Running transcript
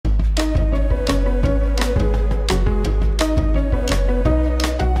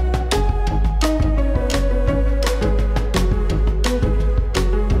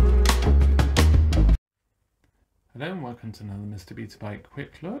and another MrBetaByte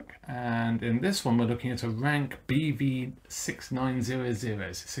quick look, and in this one we're looking at a rank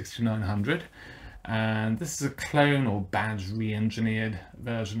BV6900, 6900, and this is a clone or badge re-engineered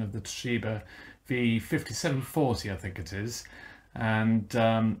version of the Toshiba V5740, I think it is, and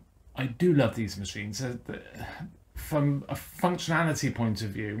I do love these machines. From a functionality point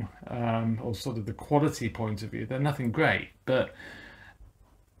of view, or sort of the quality point of view, they're nothing great, but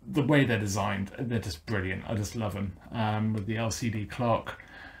the way they're designed, they're just brilliant. I just love them. With the LCD clock,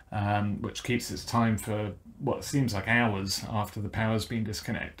 which keeps its time for what seems like hours after the power's been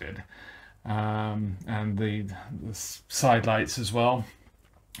disconnected, and the side lights as well,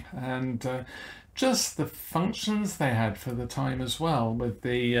 and just the functions they had for the time as well, with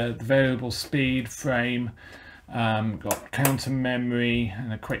the variable speed frame, got counter memory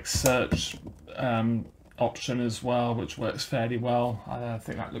and a quick search option as well, which works fairly well. I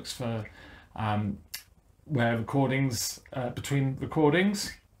think that looks for where recordings, between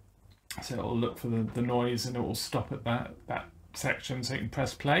recordings, so it will look for the noise and it will stop at that section so you can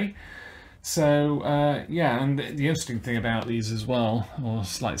press play. So yeah, and the interesting thing about these as well, or a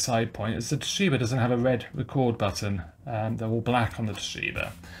slight side point, is the Toshiba doesn't have a red record button. They're all black on the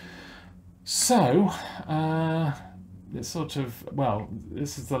Toshiba. So it's sort of, well,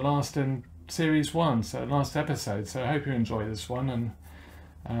 this is the last in series 1, so last episode, so I hope you enjoy this one, and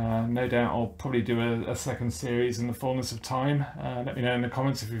no doubt I'll probably do a second series in the fullness of time. Let me know in the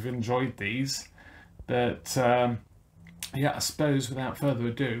comments if you've enjoyed these, but yeah, I suppose without further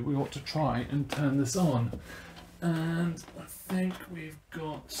ado we ought to try and turn this on, and I think we've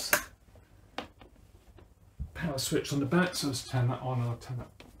got power switch on the back, so let's turn that on. I'll turn it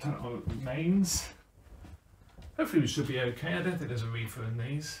on at the mains. Hopefully we should be okay. I don't think there's a reefer in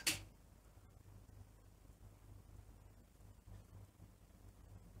these.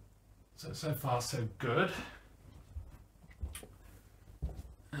 So far so good,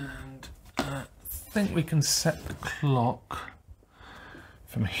 and I think we can set the clock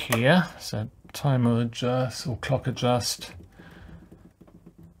from here, so timer adjust or clock adjust,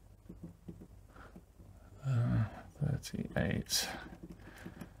 38,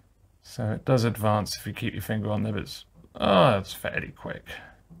 so it does advance if you keep your finger on there, but it's fairly quick.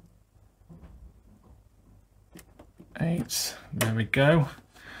 8, there we go.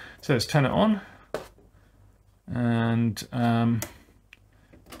 So let's turn it on and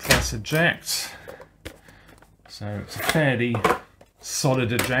press eject. So it's a fairly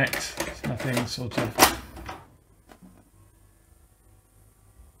solid eject. It's nothing sort of.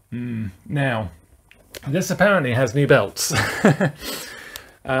 Now, this apparently has new belts.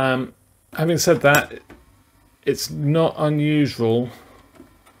 Having said that, it's not unusual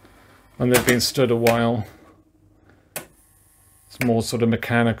when they've been stood a while. It's more sort of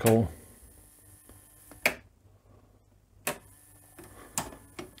mechanical.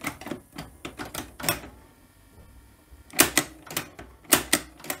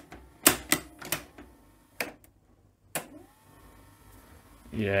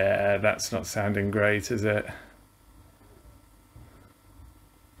 Yeah, that's not sounding great, is it?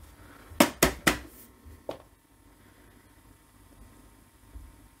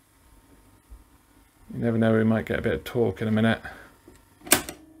 You never know, we might get a bit of torque in a minute.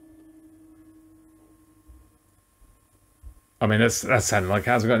 I mean, that sounded like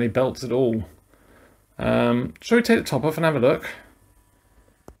it hasn't got any belts at all. Shall we take the top off and have a look?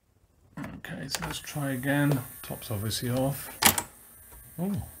 Okay, so let's try again. Top's obviously off.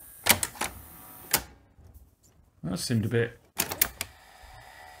 Oh, that seemed a bit.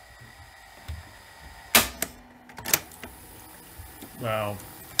 Well,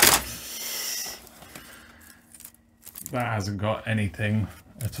 that hasn't got anything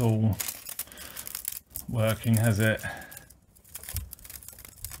at all working, has it?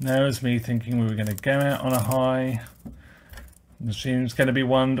 Now it's me thinking we were going to go out on a high. The machine's going to be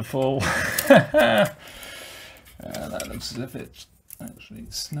wonderful. That looks as if it's actually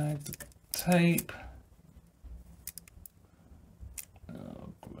snagged the tape.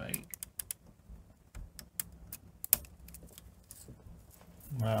 Oh, great.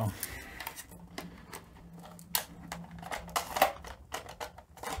 Well.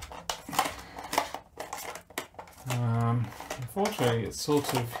 Unfortunately, it's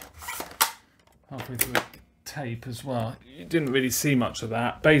sort of halfway through the tape as well. You didn't really see much of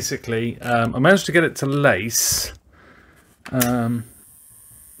that. Basically, I managed to get it to lace,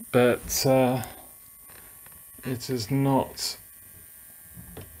 but it is not.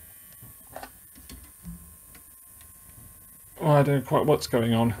 Well, I don't know quite what's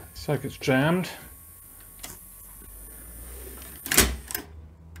going on. It's like it's jammed.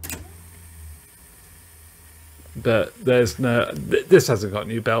 but there's no, this hasn't got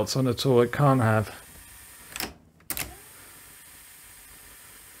new belts on at all. It can't have.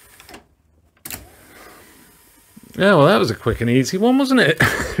 Yeah, well, that was a quick and easy one, wasn't it?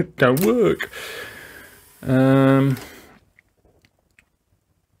 Don't work.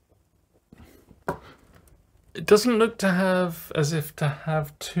 It doesn't look to have as if to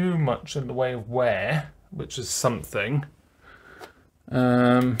have too much in the way of wear, which is something.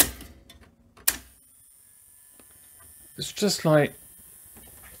 It's just like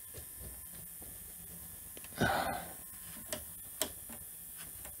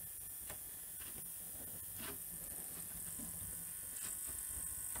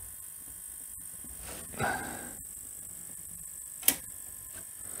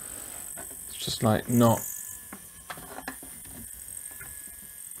not.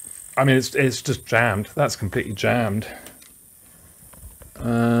 I mean, it's just jammed. That's completely jammed.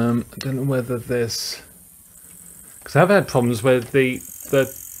 I don't know whether this, because I've had problems with the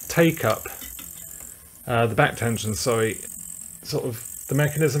take up, the back tension. Sorry, sort of the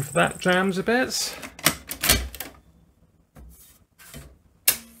mechanism for that jams a bit.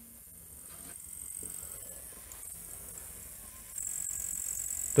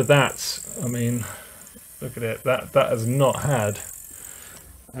 But that's, I mean, look at it. That has not had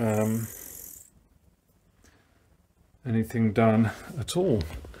anything done at all,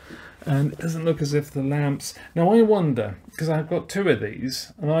 and it doesn't look as if the lamps. Now I wonder, because I've got two of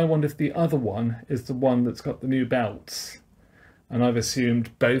these, and I wonder if the other one is the one that's got the new belts, and I've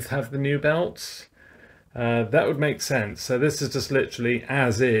assumed both have the new belts. That would make sense. So this is just literally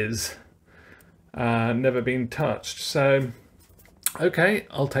as is, never been touched. So okay,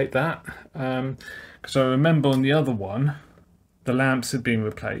 I'll take that, because I remember on the other one the lamps had been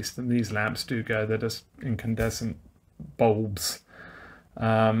replaced, and these lamps do go, they're just incandescent bulbs,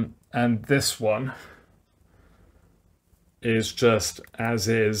 and this one is just as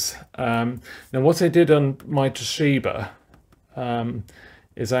is. Now what I did on my Toshiba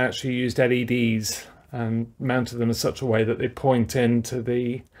is I actually used LEDs and mounted them in such a way that they point into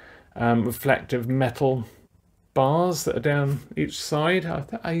the reflective metal bars that are down each side.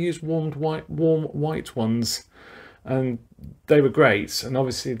 I used warm white ones, and they were great, and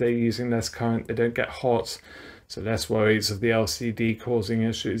obviously they're using less current, they don't get hot, so less worries of the LCD causing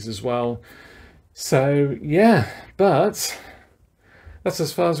issues as well. So yeah, but that's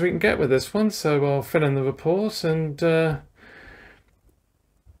as far as we can get with this one, so I'll fill in the report, and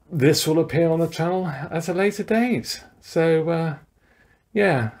this will appear on the channel at a later date. So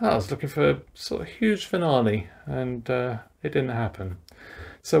yeah, I was looking for a sort of huge finale, and it didn't happen.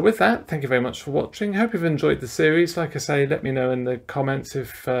 So with that, thank you very much for watching. Hope you've enjoyed the series. Like I say, let me know in the comments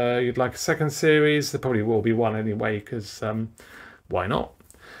if you'd like a second series. There probably will be one anyway, because why not?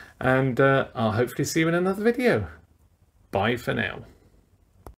 And I'll hopefully see you in another video. Bye for now.